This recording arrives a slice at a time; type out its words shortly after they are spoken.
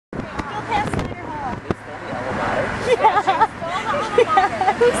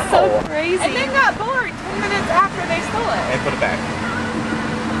So crazy. And then got bored 10 minutes after they stole it. And put it back.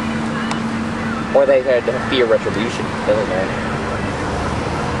 Or they had fear retribution. Doesn't matter.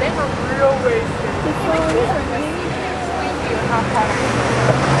 They were real wasted.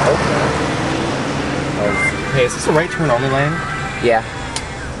 Hey, is this a right turn only lane? Yeah.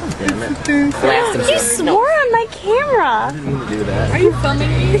 Damn it. Blast him. You swore on my I camera. didn't mean to do that. Are you filming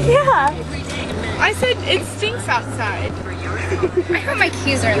me? Yeah. I said it stinks outside. I hope my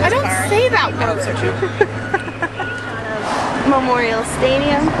keys are in I this don't car. say that word. Memorial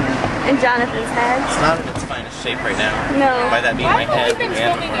Stadium in Jonathan's head. It's not in its finest shape right now. No. By that being Why my have head we been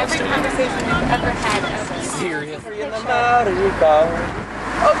and filming Memorial every Stadium. conversation we've ever had ever? Seriously.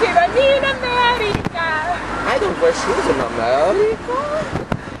 Okay, but me in America. I don't wear shoes in America.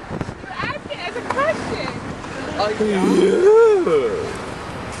 You asked it as a question. Yeah.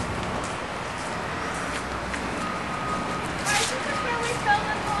 Why is this where we fell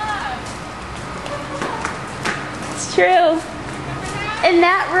in love? It's true. In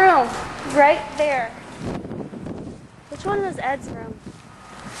that room, right there. Which one was Ed's room?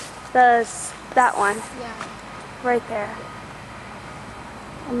 That one. Yeah. Right there.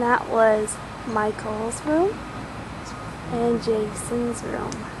 And that was Michael's room and Jason's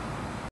room.